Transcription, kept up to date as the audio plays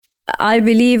I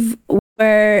believe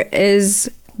where is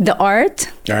the art,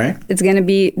 All right. it's going to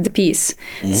be the peace.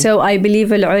 So I believe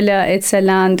AlUla, it's a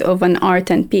land of an art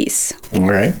and peace. All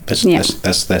right.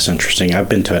 That's interesting. I've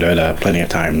been to AlUla plenty of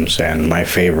times, and my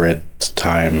favorite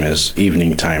time is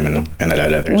evening time in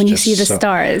AlUla. When you see the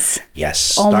stars.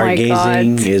 Yes. Oh my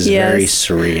Stargazing God. is Yes. very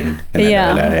serene in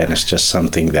AlUla, and it's just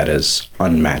something that is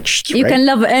unmatched. You right? can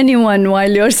love anyone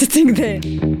while you're sitting there.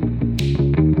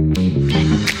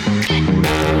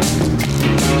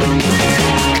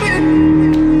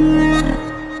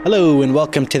 Hello and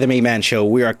welcome to the Mayman Show.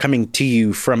 We are coming to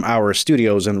you from our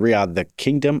studios in Riyadh, the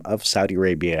Kingdom of Saudi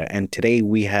Arabia. And today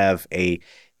we have a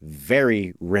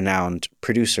very renowned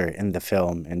producer in the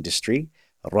film industry,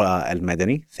 Roua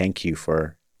Al-Madani. Thank you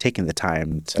for taking the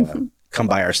time to come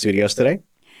by our studios today.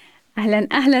 Ahlan,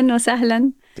 ahlan wa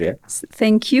sahlan. Yeah.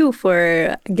 Thank you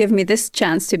for giving me this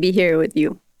chance to be here with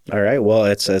you. All right. Well,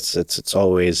 it's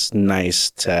always nice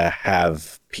to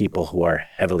have people who are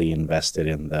heavily invested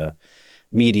in the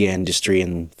media industry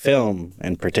and film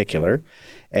in particular.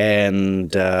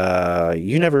 And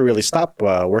you never really stop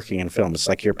working in film. It's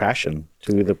like your passion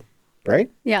right?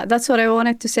 Yeah, that's what I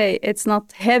wanted to say. It's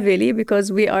not heavily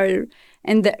because we are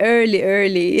in the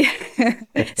early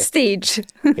stage.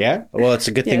 Yeah. Well, it's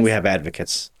a good thing Yes. we have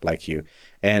advocates like you.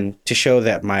 And to show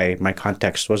that my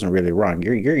context wasn't really wrong,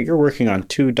 you're working on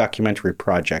 2 documentary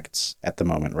projects at the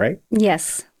moment, right?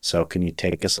 Yes. So can you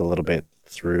take us a little bit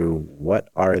through what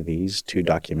are these 2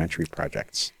 documentary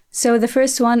projects? So the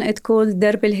first one, it's called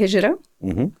Darb al-Hijra.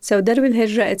 So Darb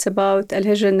al-Hijra, it's about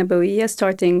al-Hijra al-Nabawiyya,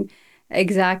 starting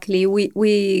exactly.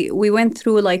 We went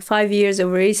through like 5 years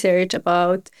of research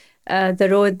about the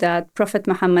road that Prophet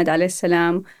Muhammad alayhi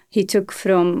salam, he took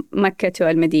from Mecca to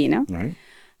Al-Madinah. Right.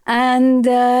 And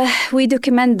we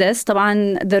document this.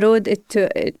 طبعا the road,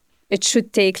 it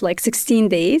should take like 16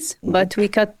 days, but we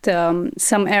cut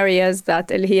some areas that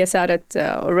اللي هي صارت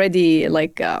already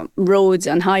like roads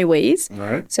and highways.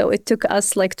 Right. So it took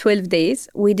us like 12 days.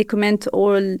 We document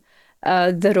all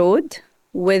the road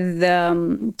with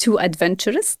 2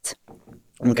 adventurists.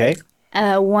 Okay.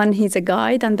 One, he's a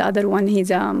guide, and the other one, he's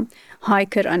a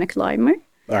hiker and a climber.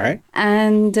 All right.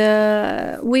 And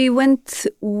we went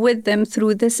with them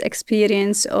through this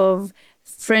experience of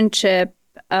friendship,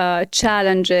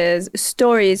 challenges,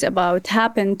 stories about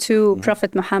happened to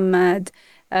Prophet Muhammad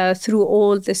through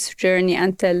all this journey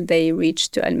until they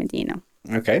reached to Al-Madinah.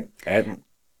 Okay. And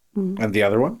the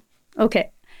other one?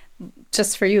 Okay.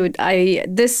 Just for you,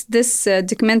 this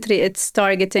documentary, it's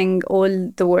targeting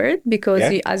all the world because,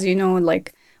 Yeah. as you know,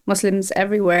 like Muslims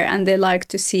everywhere, and they like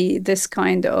to see this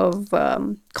kind of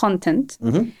content.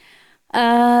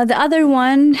 The other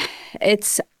one,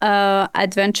 it's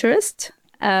adventurist.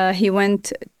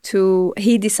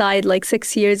 He decided like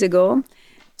 6 years ago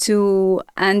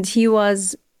and he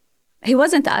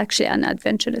wasn't actually an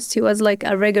adventurist. He was like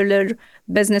a regular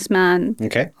businessman.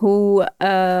 Okay. Who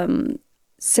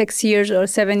 6 years or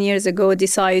 7 years ago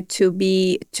decided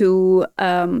to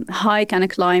hike and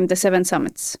climb the 7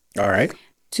 summits. All right.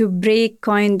 To break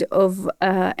kind of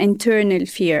internal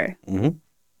fear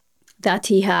that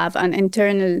he have, an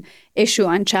internal issue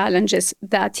and challenges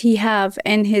that he have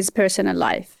in his personal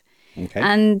life. Okay.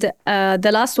 And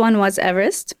the last one was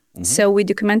Everest. So we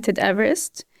documented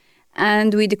Everest,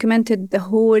 and we documented the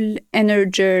whole inner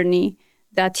journey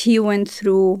that he went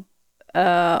through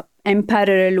in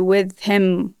parallel with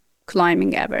him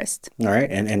climbing Everest. All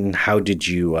right. And how did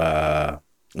you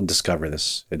discover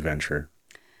this adventure?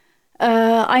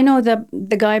 I know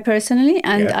the guy personally,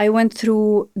 and Yeah. I went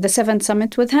through the 7th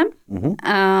summit with him,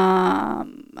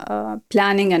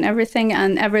 planning and everything,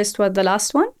 and Everest was the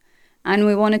last one. And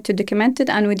we wanted to document it,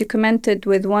 and we documented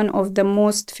with one of the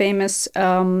most famous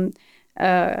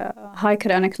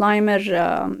hiker and climber,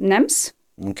 Nems.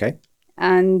 Okay.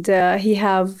 And he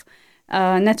have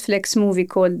a Netflix movie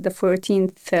called The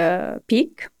 14th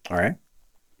Peak. All right.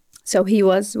 So he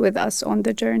was with us on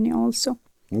the journey also.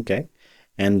 Okay.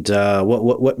 And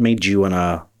what made you want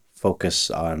to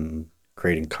focus on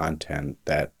creating content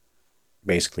that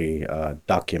basically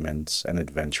documents an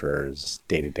adventurer's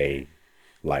day-to-day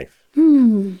life?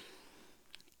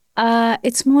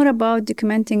 It's more about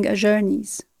documenting a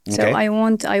journeys. So Okay. I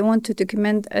want to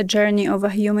document a journey of a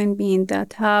human being,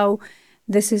 that how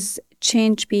this is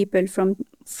change people from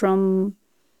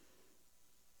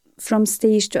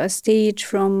stage to a stage,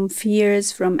 from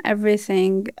fears, from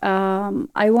everything.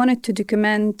 I wanted to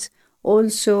document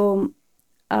also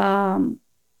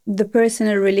the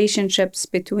personal relationships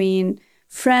between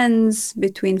friends,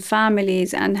 between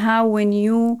families, and how when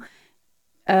you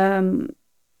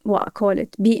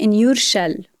be in your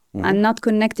shell and not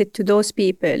connected to those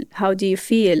people, how do you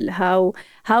feel? How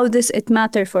does it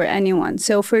matter for anyone?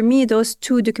 So for me, those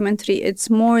two documentary, it's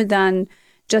more than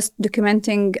just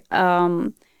documenting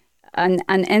an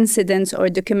incident or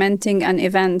documenting an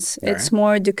event. Right. It's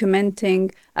more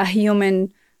documenting a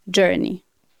human journey.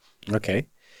 Okay.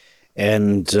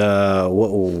 And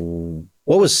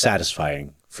what was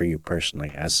satisfying for you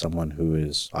personally as someone who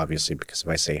is obviously, because if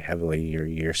I say heavily,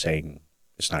 you're saying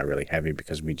it's not really heavy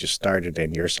because we just started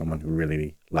and you're someone who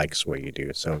really likes what you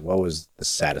do. So what was the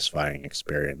satisfying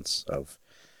experience of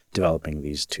developing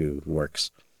these two works?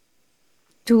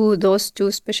 To those two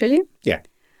especially? Yeah.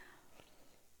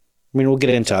 I mean, we'll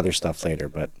get into other stuff later,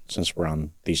 but since we're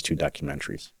on these two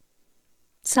documentaries.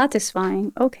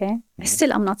 Satisfying. Okay.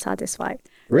 Still, I'm not satisfied.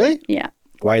 Really? Yeah.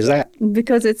 Why is that?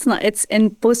 Because it's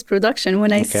in post-production.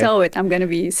 When I saw it, I'm going to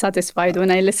be satisfied. When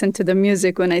I listen to the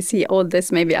music, when I see all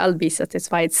this, maybe I'll be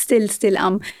satisfied. Still,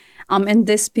 I'm in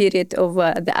this period of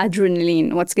the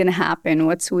adrenaline. What's going to happen?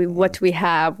 What we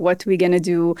have? What we're going to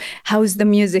do? How's the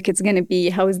music? It's going to be?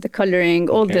 How is the coloring?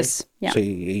 All this. Yeah. So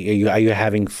are you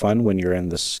having fun when you're in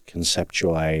this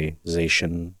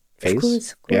conceptualization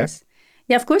phase? Of course.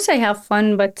 Yeah, of course I have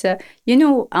fun, but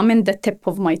I'm in the tip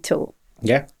of my toe.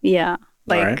 Yeah. Yeah.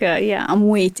 Like, I'm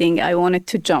waiting. I wanted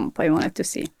to jump. I wanted to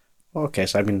see. Okay.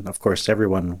 So, I mean, of course,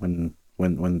 everyone,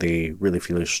 when they really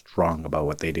feel strong about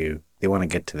what they do, they want to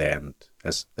get to the end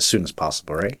as soon as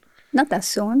possible, right? Not as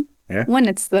soon. Yeah. When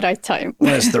it's the right time.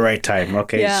 When it's the right time.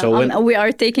 Okay. Yeah, So we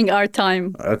are taking our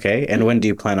time. Okay. And when do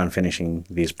you plan on finishing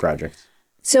these projects?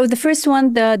 So the first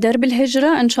one, the Darb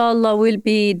al-Hijra, inshallah, will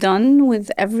be done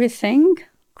with everything,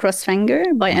 cross finger,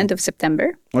 by end of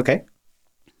September. Okay.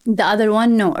 The other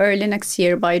one, no, early next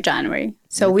year by January.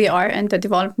 So we are in the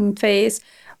development phase.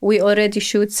 We already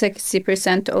shoot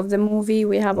 60% of the movie.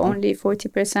 We have only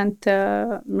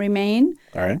 40% remain.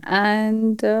 All right.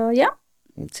 And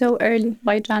so early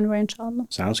by January, inshallah.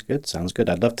 Sounds good.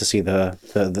 I'd love to see the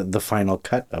final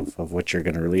cut of what you're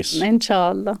going to release.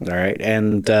 Inshallah. All right.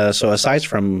 And so aside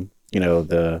from,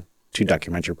 the two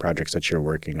documentary projects that you're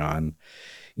working on,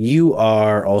 you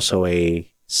are also a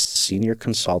senior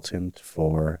consultant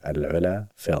for AlUla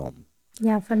Film.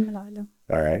 Yeah, Film AlUla.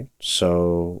 All right.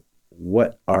 So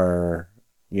what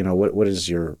is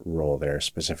your role there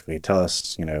specifically? Tell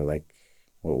us,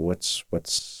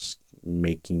 what's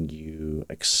making you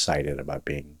excited about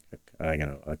being,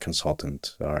 a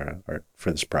consultant or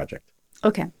for this project?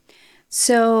 Okay.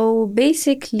 So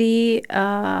basically,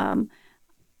 I'm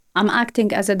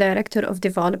acting as a director of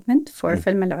development for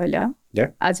Film AlUla.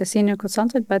 Yeah. As a senior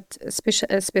consultant, but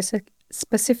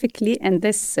specifically in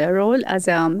this role as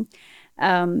a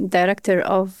director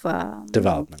of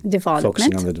development.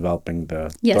 Focusing on developing the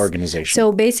organization.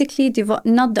 So basically,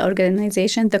 not the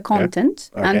organization, the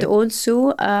content. Okay. And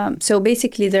also, so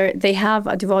basically they have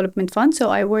a development fund. So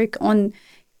I work on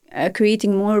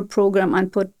creating more program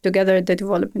and put together the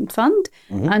development fund,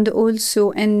 and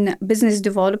also in business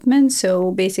development.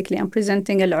 So basically, I'm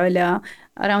presenting AlUla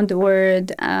around the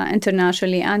world,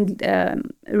 internationally and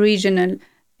regional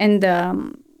in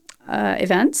the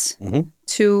events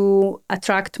to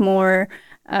attract more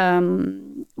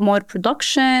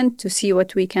production, to see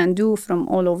what we can do from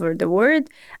all over the world,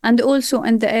 and also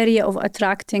in the area of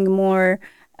attracting more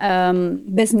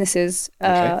businesses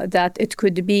that it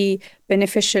could be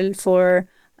beneficial for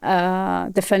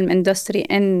the film industry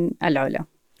in AlUla.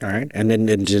 All right. And then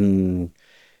in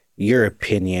your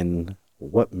opinion,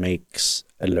 what makes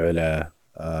AlUla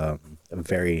a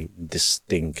very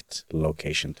distinct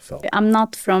location to film? I'm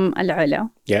not from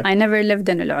AlUla. Yeah. I never lived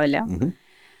in AlUla.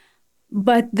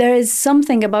 But there is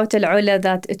something about AlUla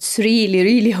that it's really,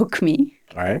 really hooked me.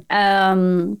 All right.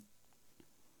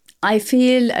 I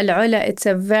feel AlUla, it's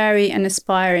a very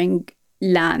inspiring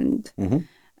land.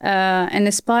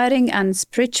 Inspiring and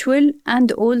spiritual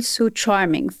and also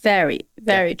charming. Very,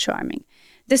 very charming.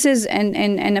 This is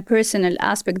in a personal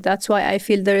aspect. That's why I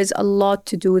feel there is a lot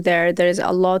to do there. There is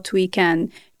a lot we can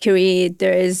create.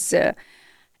 There is,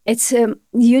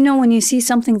 when you see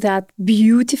something that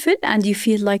beautiful and you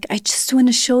feel like, I just want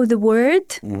to show the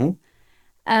word. But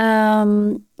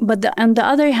on the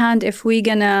other hand, if we're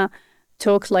going to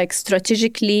talk like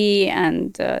strategically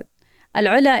and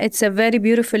AlUla, it's a very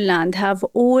beautiful land, have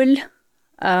all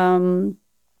the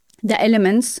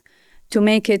elements to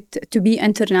make it to be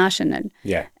international.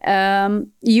 Yeah.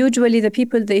 Usually the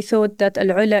people, they thought that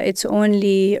AlUla, it's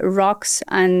only rocks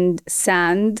and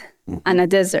sand and a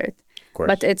desert,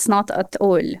 but it's not at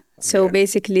all. So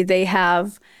basically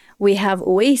we have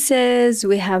oases,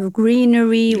 we have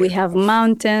greenery, we have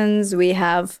mountains, we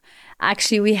have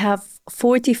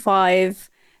 45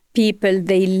 people,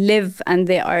 they live and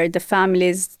they are the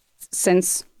families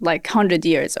since like 100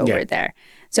 years over there.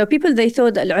 So people, they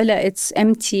thought AlUla, it's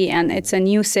empty and it's a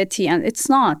new city, and it's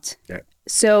not.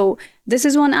 So this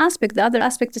is one aspect. The other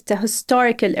aspect is the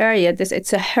historical area.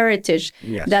 It's a heritage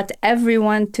that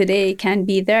everyone today can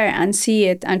be there and see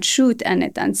it and shoot in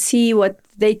it and see what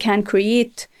they can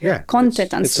create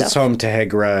content and stuff. It's home to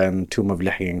Hegra and Tomb of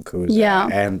Lihi and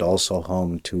Kuza, and also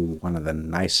home to one of the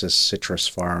nicest citrus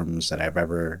farms that I've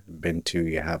ever been to.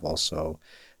 You have also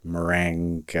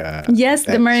meringue.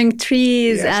 The meringue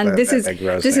trees, and this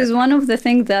is one of the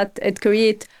things that it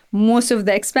creates most of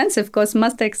the expensive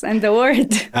cosmetics in the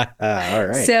world. All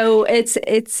right. So it's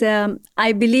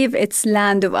I believe it's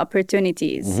land of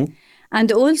opportunities,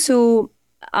 and also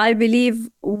I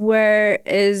believe where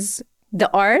is the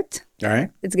art,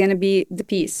 it's going to be the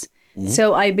peace.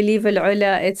 So I believe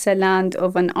AlUla, it's a land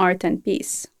of an art and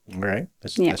peace. All right.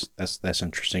 That's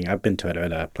interesting. I've been to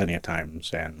AlUla plenty of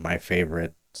times, and my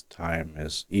favorite time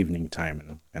is evening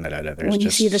time in AlUla. When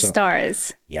you see the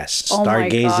stars. Yes.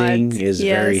 Stargazing is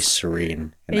very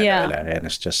serene in AlUla, and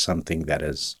it's just something that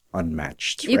is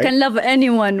unmatched. You can love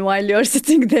anyone while you're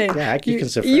sitting there. Yeah, you can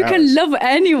sit for You hours. can love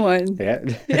anyone. Yeah.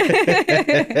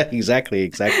 Exactly.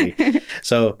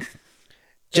 So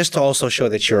just to also show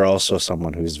that you're also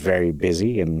someone who's very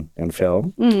busy in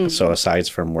film. So aside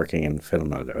from working in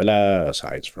Film AlUla,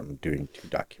 aside from doing 2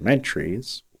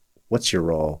 documentaries, what's your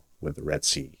role with the Red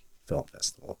Sea Film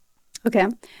Festival? Okay.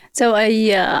 So I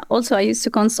used to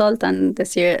consult, and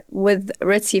this year with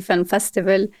Red Sea Film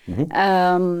Festival,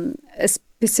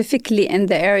 specifically in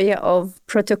the area of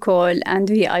protocol and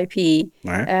VIP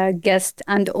guests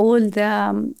and all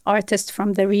the artists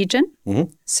from the region.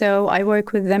 So I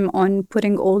work with them on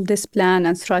putting all this plan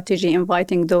and strategy,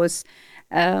 inviting those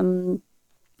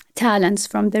talents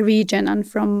from the region and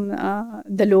from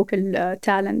the local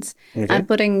talents, and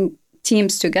putting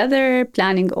teams together,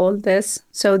 planning all this.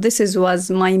 So this was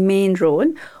my main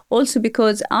role. Also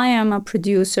because I am a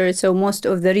producer, so most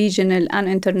of the regional and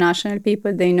international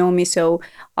people, they know me, so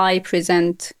I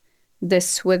present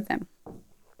this with them.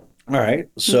 All right.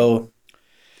 So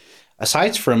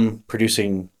aside from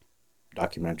producing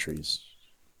documentaries,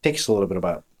 take us a little bit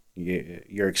about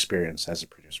your experience as a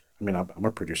producer. I mean, I'm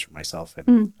a producer myself,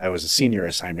 and I was a senior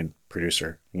assignment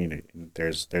producer. You know,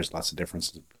 there's lots of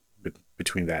differences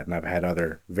between that, and I've had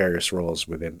other various roles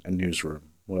within a newsroom.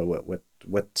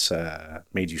 What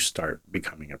made you start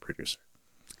becoming a producer?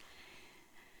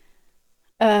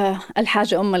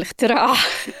 الحاجة أم الاختراع.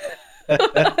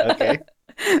 Okay.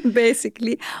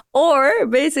 Basically,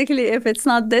 if it's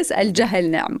not this,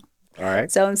 الجهل نعمة. All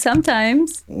right. So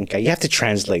sometimes. Okay, you have to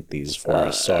translate these for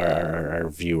us so our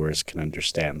viewers can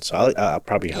understand. So I'll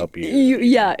probably help you.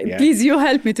 Please, you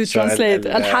help me to translate.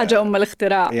 الحاجة أم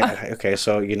الاختراع. Yeah. Okay.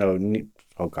 So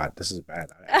oh God, this is bad.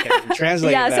 I can't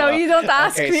translate. So you don't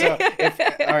ask me.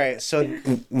 All right. So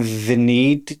the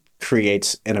need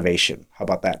creates innovation. How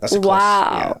about that? That's a close.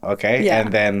 Wow. Yeah, okay. Yeah.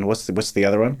 And then what's the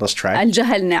other one? Let's try.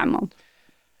 الجهل نعمة.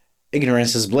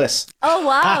 Ignorance is bliss. Oh,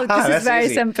 wow. This is very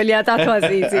simple. Yeah, that was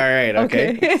easy. All right.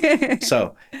 Okay.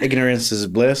 So ignorance is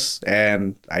bliss,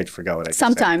 and I forgot what I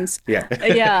sometimes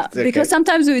said. Yeah. Because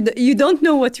sometimes you don't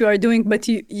know what you are doing, but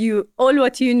you all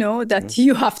what you know that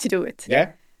you have to do it.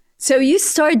 Yeah. So you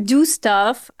start do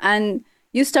stuff, and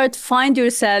you start find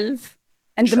yourself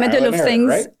in the middle of things,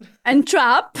 right? And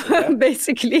trap,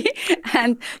 basically,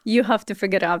 and you have to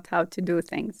figure out how to do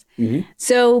things.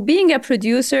 So being a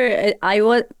producer,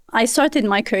 I started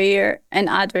my career in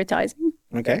advertising.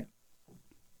 Okay.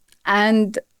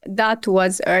 And that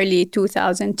was early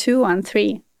 2002 and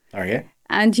 3. Oh, yeah.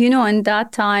 And, in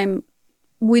that time,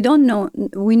 we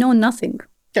know nothing.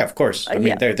 Yeah, of course. I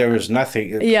mean, there was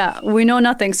nothing. Yeah, we know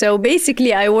nothing. So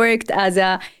basically, I worked as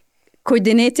a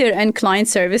coordinator in client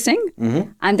servicing,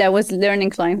 and I was learning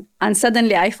client. And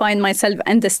suddenly, I find myself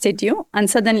in the studio, and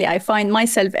suddenly, I find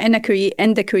myself in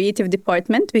the creative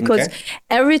department, because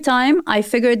every time I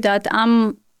figured that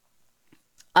I'm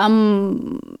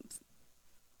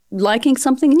liking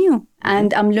something new,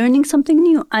 and I'm learning something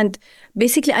new, and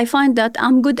basically, I find that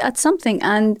I'm good at something.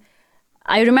 And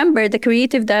I remember the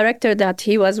creative director that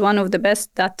he was one of the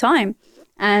best that time,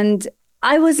 and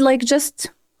I was like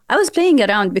I was playing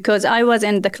around because I was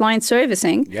in the client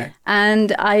servicing,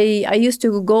 and I used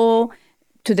to go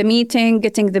to the meeting,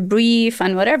 getting the brief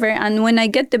and whatever. And when I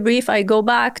get the brief, I go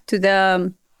back to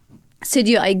the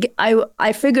studio.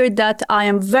 I figured that I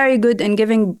am very good in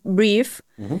giving brief,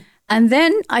 and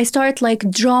then I start like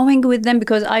drawing with them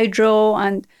because I draw,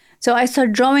 and so I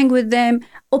start drawing with them,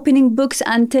 opening books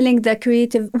and telling the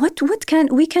creative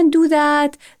we can do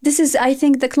that. This is, I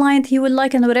think the client he will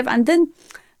like and whatever. And then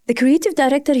the creative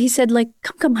director, he said like,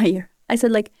 come here. I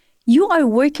said like, you are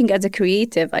working as a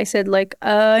creative. I said, like,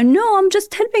 no, I'm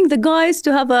just helping the guys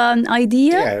to have an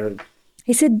idea. Yeah.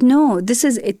 He said, no, this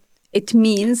is it. It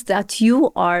means that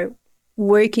you are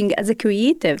working as a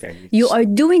creative. Okay. You are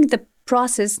doing the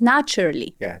process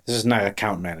naturally. Yeah, this is not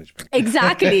account management.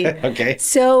 Exactly. Okay.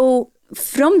 So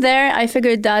from there, I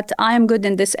figured that I am good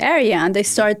in this area, and I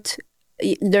start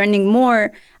learning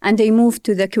more, and I moved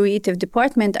to the creative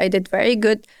department. I did very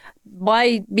good.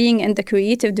 By being in the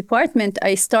creative department,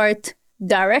 I start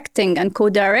directing and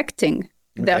co-directing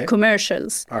the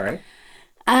commercials. All right.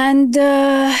 And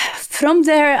from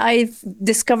there, I've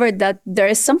discovered that there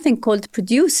is something called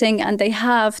producing, and I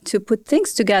have to put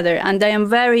things together. And I am a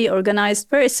very organized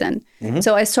person.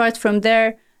 So I start from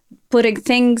there, putting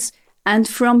things. And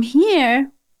from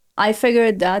here, I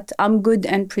figured that I'm good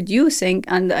in producing,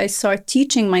 and I start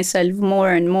teaching myself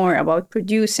more and more about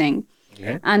producing.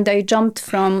 Okay. And I jumped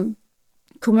from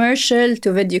commercial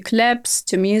to video clips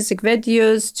to music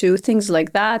videos to things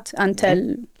like that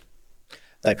until...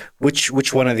 Like which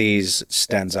one of these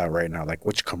stands out right now? Like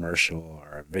which commercial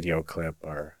or video clip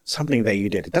or something that you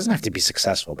did? It doesn't have to be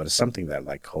successful, but it's something that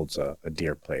like holds a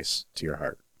dear place to your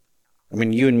heart. I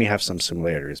mean, you and me have some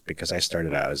similarities because I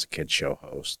started out as a kid show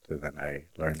host, and then I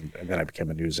learned, and then I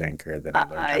became a news anchor, then I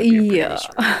learned how to be a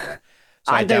producer. Yeah.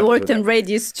 So I worked in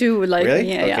radios too. Like, really?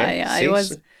 Yeah, okay. yeah. See, I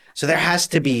was. So there has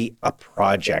to be a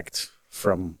project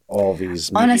from all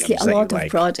these Honestly, a lot of like.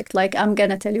 projects. Like, I'm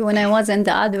gonna tell you, when I was in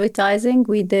the advertising,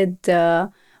 we did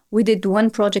one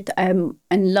project. I'm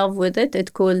in love with it.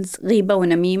 It's called Ghiba wa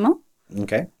Namima.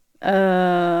 Okay.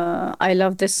 I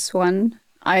love this one.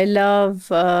 I love.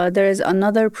 There is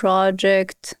another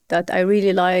project that I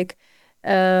really like.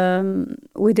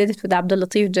 We did it with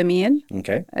Abdulatif Jamil.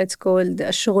 Okay. It's called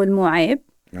الشغل مو عيب.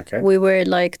 Okay. We were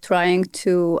like trying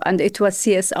to, and it was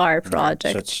CSR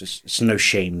project. So it's no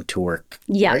shame to work.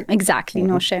 Yeah, right? exactly.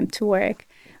 No shame to work.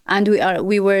 And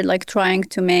we were like trying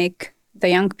to make the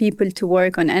young people to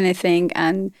work on anything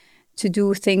and to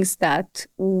do things that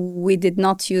we did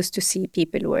not used to see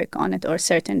people work on it, or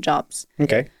certain jobs.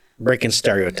 Okay. Breaking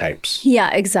stereotypes.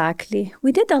 Yeah, exactly.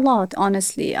 We did a lot,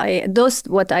 honestly. Those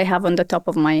what I have on the top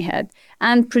of my head.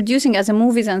 And producing as a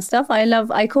movies and stuff,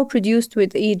 I co-produced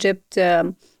with Egypt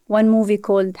one movie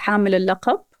called حامل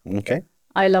اللقب. Okay.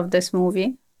 I love this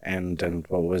movie. And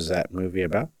what was that movie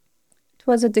about?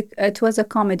 It was a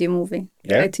comedy movie.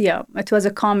 Yeah? It was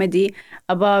a comedy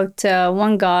about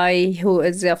one guy who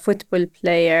is a football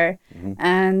player.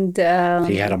 And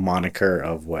He had a moniker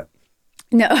of what?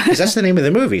 no. Because that's the name of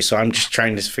the movie, so I'm just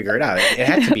trying to figure it out. It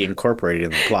had to be incorporated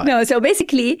in the plot. No, so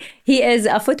basically, he is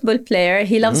a football player.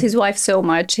 He loves his wife so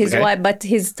much. His wife, but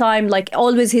his time, like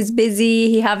always, he's busy.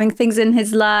 He having things in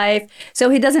his life, so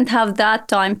he doesn't have that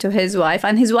time to his wife.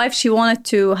 And his wife, she wanted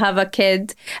to have a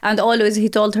kid, and always he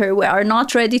told her, "We are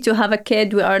not ready to have a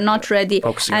kid. We are not ready."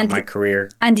 Focusing on my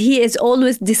career. And he is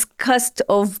always disgust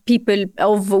of people,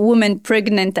 of women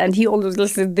pregnant, and he always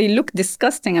listens. They look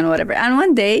disgusting and whatever. And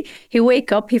one day he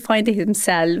wake up, he find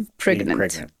himself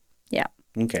pregnant. Yeah.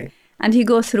 Okay. And he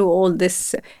go through all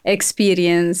this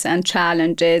experience and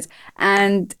challenges.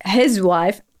 And his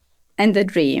wife, in the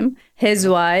dream,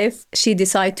 she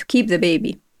decided to keep the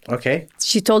baby. Okay.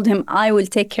 She told him, "I will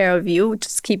take care of you.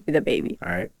 Just keep the baby."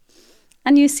 All right.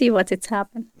 And you see what it's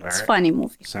happened. It's right. funny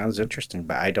movie. Sounds interesting,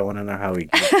 but I don't want to know how he.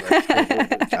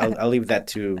 I'll leave that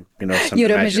to some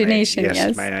your imagination.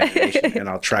 Yes, my imagination, and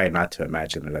I'll try not to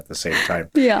imagine it at the same time.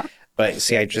 Yeah. But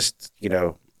see, I just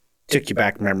took you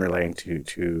back memory lane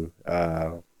to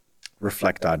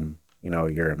reflect on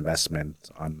your investment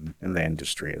in the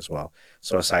industry as well.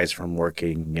 So aside from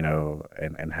working,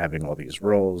 and having all these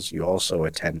roles, you also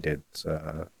attended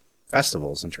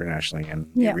festivals internationally, and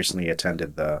you recently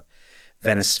attended the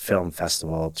Venice Film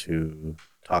Festival to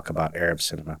talk about Arab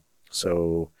cinema.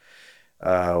 So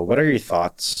what are your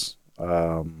thoughts,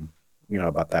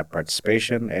 about that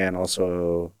participation, and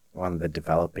also on the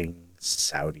developing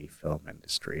Saudi film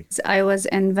industry? I was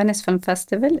in Venice Film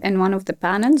Festival in one of the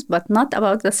panels, but not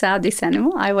about the Saudi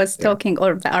cinema. I was talking, or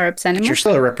the Arab cinema. But you're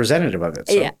still a representative of it.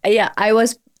 So. Yeah.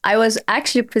 I was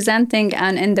actually presenting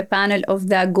and in the panel of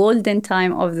the golden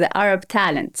time of the Arab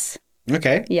talents.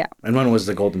 Okay. Yeah. And when was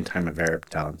the golden time of Arab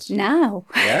talents? Now.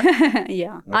 Yeah?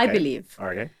 Yeah, Okay. I believe.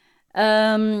 Okay.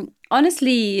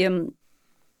 Honestly,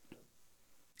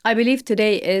 I believe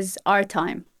today is our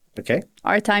time. Okay.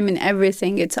 Our time in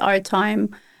everything. It's our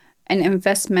time in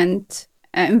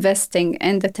investing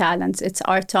in the talents. It's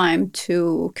our time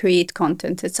to create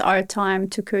content. It's our time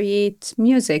to create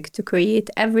music, to create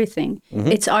everything.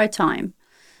 It's our time.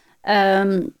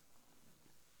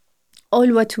 All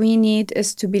what we need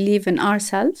is to believe in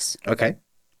ourselves. Okay.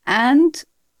 And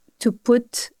to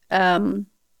put to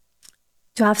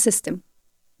have system.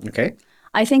 Okay.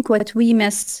 I think what we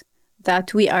miss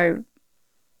that we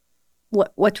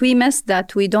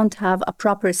don't have a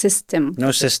proper system.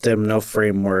 No system, no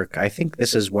framework. I think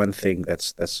this is one thing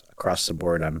that's across the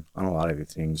board on a lot of the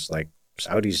things. Like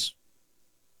Saudis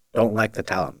don't like the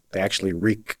talent. They actually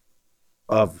reek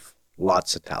of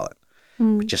lots of talent.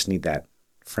 We just need that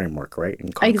framework, right?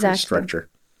 And concrete structure.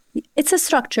 It's a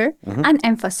structure and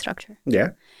infrastructure.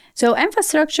 Yeah. So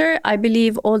infrastructure, I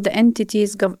believe all the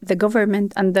entities, the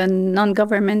government and the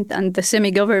non-government and the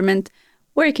semi-government,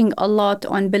 working a lot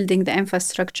on building the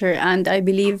infrastructure. And I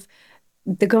believe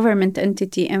the government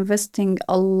entity investing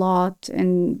a lot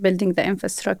in building the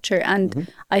infrastructure.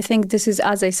 And I think this is,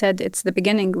 as I said, it's the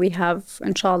beginning. We have,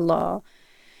 inshallah,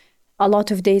 a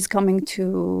lot of days coming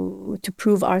to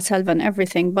prove ourselves and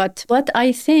everything. But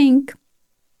I think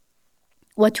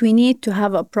what we need to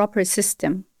have a proper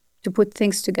system to put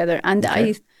things together. And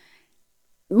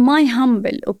my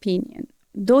humble opinion,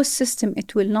 those systems,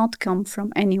 it will not come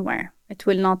from anywhere. It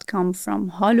will not come from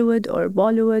Hollywood or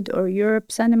Bollywood or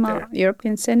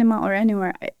European cinema or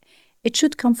anywhere. It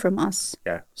should come from us.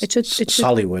 Yeah. It should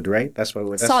Sollywood, right? That's what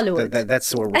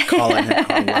that's what we're calling it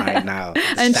online now.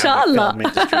 Inshallah.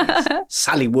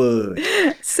 Sollywood.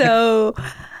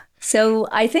 So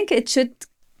I think it should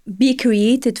be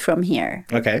created from here.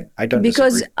 Okay. I don't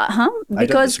disagree.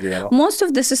 Because most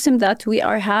of the system that we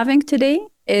are having today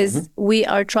is we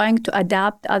are trying to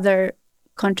adapt other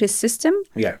countries' system.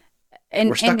 Yeah.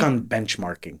 We're stuck on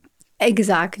benchmarking.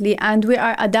 Exactly. And we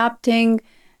are adapting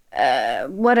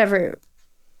whatever.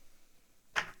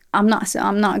 I'm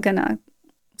not gonna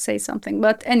say something,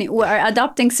 but we are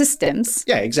adopting systems.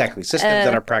 Yeah, exactly. Systems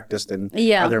that are practiced in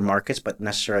other markets, but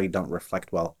necessarily don't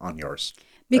reflect well on yours.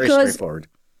 Very straightforward.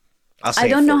 I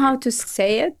don't know how to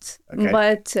say it,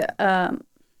 but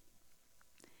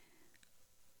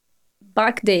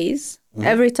back days,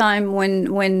 every time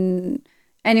when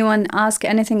anyone asks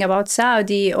anything about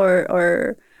Saudi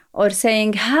or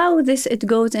saying how it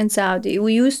goes in Saudi,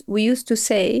 we used to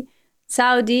say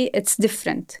Saudi, it's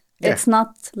different. Yeah. It's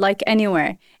not like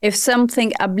anywhere. If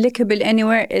something applicable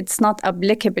anywhere, it's not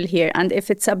applicable here. And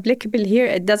if it's applicable here,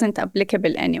 it doesn't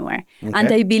applicable anywhere. Okay.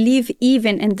 And I believe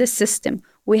even in this system,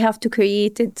 we have to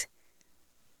create it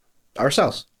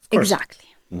ourselves. Of course. Exactly.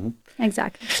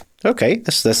 Exactly. Okay,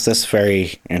 that's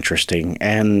very interesting.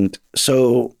 And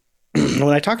so when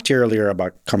I talked to you earlier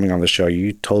about coming on the show,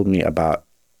 you told me about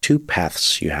two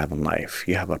paths you have in life.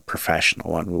 You have a professional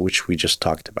one, which we just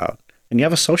talked about, and you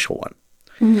have a social one.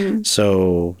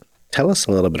 So tell us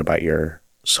a little bit about your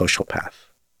social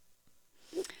path.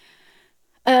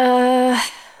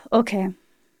 Okay.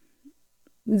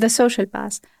 The social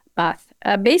path.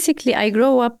 Basically, I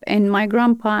grew up in my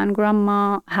grandpa and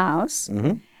grandma house.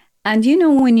 And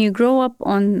when you grow up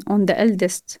on the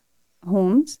eldest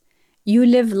homes, you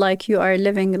live like you are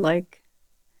living like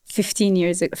 50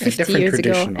 years ago.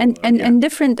 And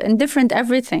different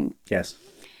everything. Yes.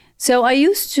 So I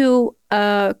used to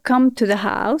come to the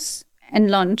house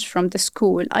and lunch from the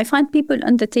school. I find people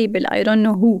on the table, I don't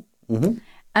know who.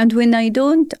 And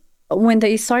when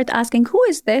they start asking, who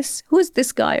is this? Who is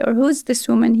this guy? Or who is this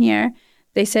woman here?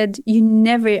 They said, you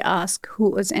never ask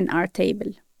who is in our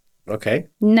table. Okay.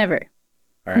 Never.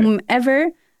 All right.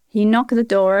 Whomever he knocked the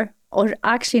door, or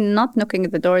actually not knocking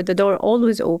the door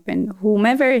always open.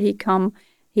 Whomever he come,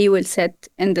 he will sit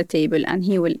in the table and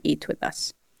he will eat with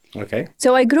us. Okay.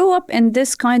 So I grew up in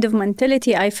this kind of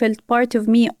mentality. I felt part of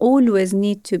me always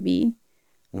need to be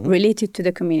related to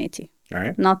the community,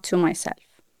 not to myself.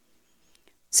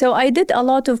 So I did a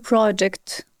lot of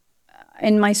projects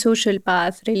in my social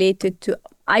path related to,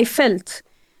 I felt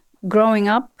growing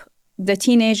up, the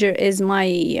teenager is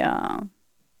my,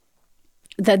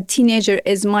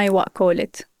 what call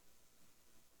it?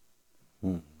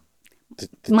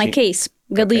 My case.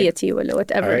 قضيتي ولا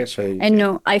whatever. Right,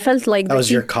 so I felt like that was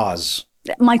your cause.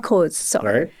 My cause,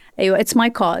 sorry. Right. It's my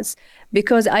cause.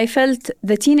 Because I felt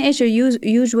the teenager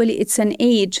usually it's an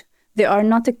age. They are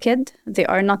not a kid. They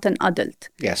are not an adult.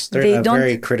 Yes, they're in a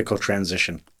very critical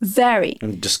transition. Very.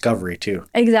 And discovery too.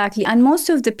 Exactly. And most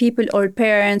of the people or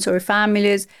parents or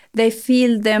families, they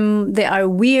feel they are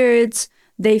weirds.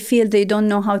 They feel they don't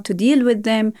know how to deal with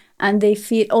them, and they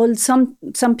feel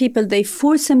some people they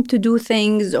force them to do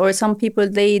things, or some people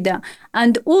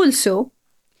and also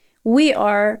we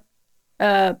grow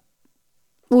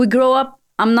up.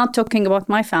 I'm not talking about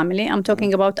my family. I'm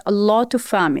talking about a lot of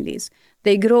families.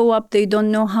 They grow up. They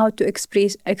don't know how to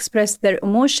express their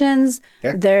emotions,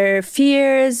 their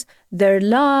fears, their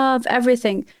love,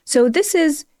 everything. So this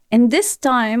is in this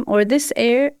time or this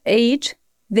age.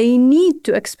 they need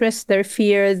to express their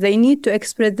fears, they need to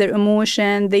express their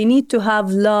emotion, they need to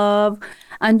have love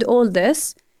and all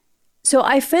this. So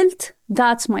I felt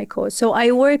that's my cause. So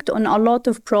I worked on a lot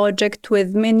of projects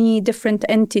with many different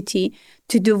entities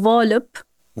to develop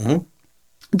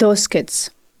those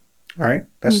kids. All right,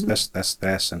 that's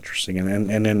interesting.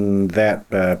 And in that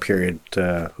period,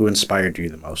 who inspired you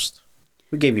the most?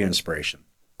 Who gave you inspiration?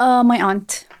 My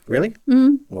aunt. Really?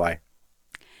 Why?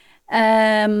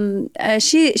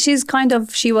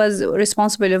 She was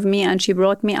responsible of me, and she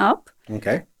brought me up.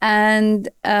 Okay. And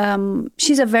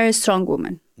she's a very strong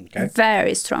woman. Okay.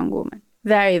 Very strong woman.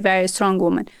 Very, very strong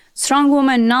woman. Strong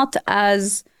woman, not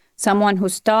as someone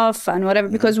who's tough and whatever,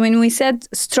 because when we said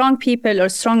strong people or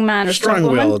strong man or strong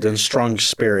woman, strong-willed and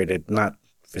strong-spirited, not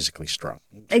physically strong.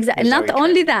 Exactly. Not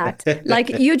only that. Like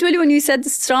usually when you said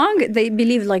strong, they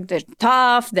believe like they're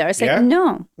tough. They're saying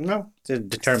no. They're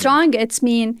determined. Strong. It's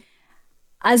mean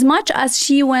as much as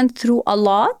she went through a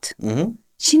lot.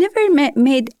 She never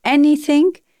made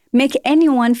make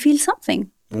anyone feel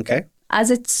something. Okay. As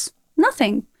it's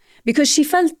nothing. Because she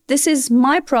felt this is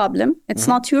my problem. It's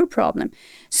not your problem.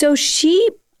 So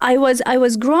I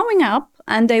was growing up,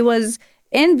 and I was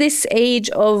in this age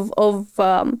of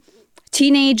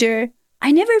teenager.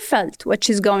 I never felt what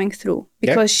she's going through,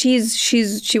 because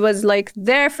she was like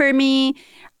there for me.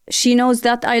 She knows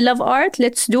that I love art.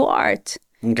 Let's do art.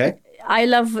 Okay. I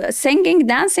love singing,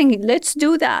 dancing. Let's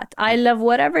do that. I love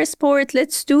whatever sport.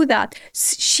 Let's do that.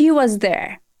 She was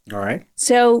there. All right.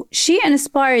 So she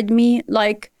inspired me,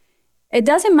 like, it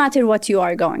doesn't matter what you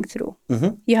are going through.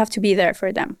 You have to be there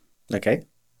for them. Okay.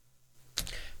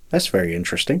 That's very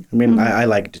interesting. I mean, I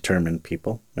like determined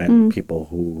people, and people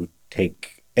who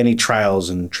take any trials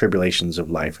and tribulations of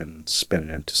life and spin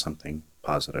it into something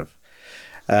positive.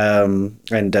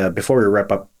 And before we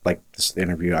wrap up like this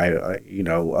interview, I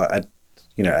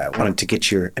wanted to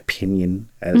get your opinion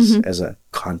as a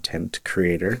content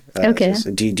creator. Okay.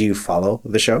 Do you follow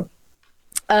the show?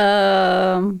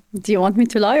 Do you want me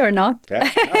to lie or not? Yeah, no,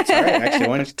 it's all right. Actually, I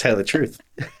wanted to tell the truth.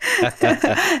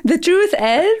 The truth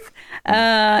is,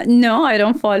 no, I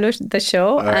don't follow the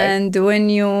show. Right. And when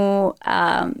you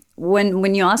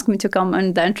ask me to come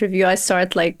on the interview, I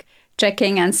start like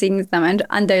checking and seeing them,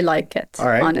 and I like it. All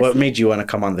right. Honestly. What made you want to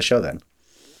come on the show then?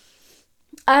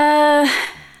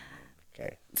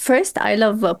 Okay. First, I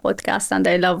love podcasts, and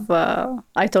I love.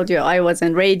 I told you I was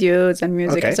in radios and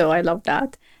music, Okay. so I love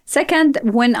that. Second,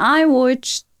 when I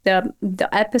watched the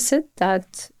episode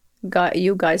that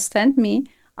you guys sent me,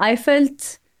 I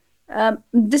felt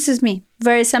this is me.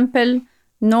 Very simple,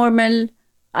 normal.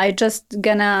 I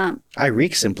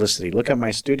reek simplicity. Look at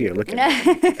my studio. Look at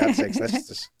me. For God's sakes, that's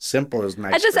just simple as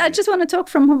nice. I just want to talk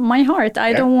from my heart.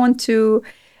 I don't want to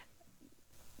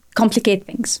complicate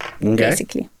things,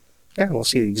 basically. Yeah, we'll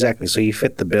see exactly. So you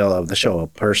fit the bill of the show, a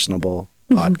personable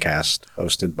podcast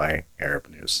hosted by Arab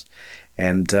News.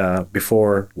 And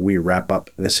before we wrap up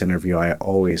this interview, I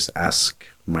always ask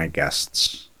my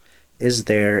guests, is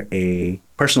there a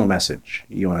personal message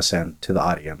you want to send to the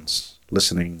audience,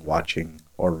 listening, watching,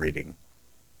 or reading?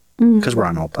 Because we're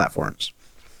on all platforms.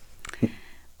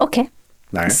 Okay.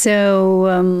 All right. So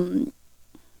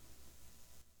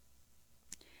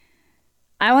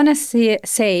I want to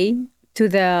say to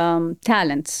the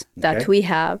talents that we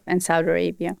have in Saudi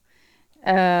Arabia,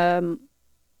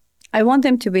 I want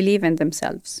them to believe in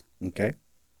themselves. Okay.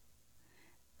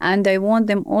 And I want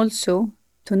them also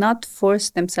to not force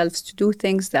themselves to do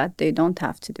things that they don't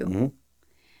have to do.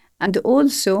 And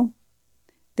also,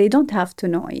 they don't have to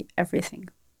know everything.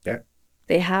 Yeah.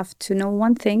 They have to know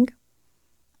one thing,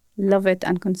 love it,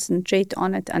 and concentrate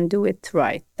on it and do it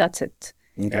right. That's it.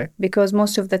 Okay. Because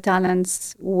most of the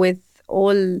talents, with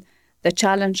all the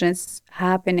challenges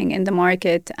happening in the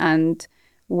market and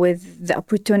with the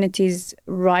opportunities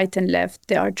right and left,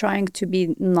 they are trying to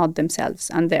be not themselves,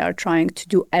 and they are trying to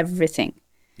do everything.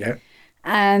 Yeah.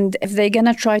 And if they're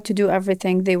gonna try to do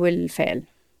everything, they will fail.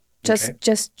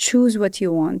 Just choose what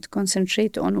you want,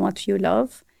 concentrate on what you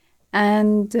love,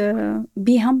 and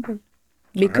be humble.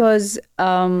 Because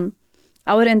our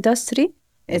industry,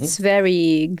 it's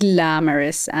very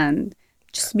glamorous, and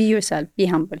just be yourself, be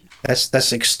humble.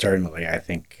 That's externally. I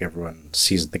think everyone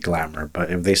sees the glamour,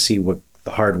 but if they see what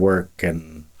the hard work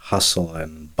and hustle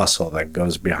and bustle that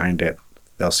goes behind it,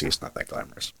 they'll see it's not that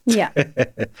glamorous. Yeah,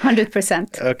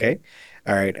 100%. Okay.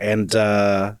 All right. And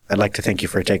I'd like to thank you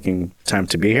for taking time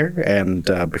to be here. And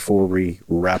before we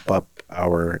wrap up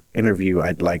our interview,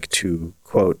 I'd like to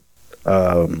quote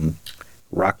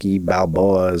Rocky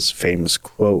Balboa's famous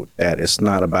quote that it's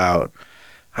not about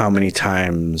how many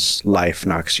times life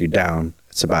knocks you down.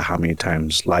 It's about how many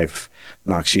times life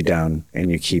knocks you down and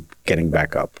you keep getting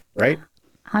back up, right?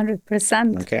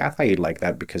 100%. Okay, I thought you'd like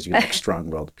that because you like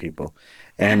strong-willed people.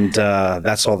 And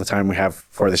that's all the time we have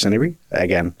for this interview.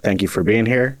 Again, thank you for being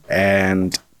here,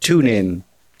 and tune in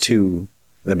to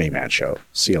the Mayman Show.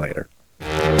 See you later.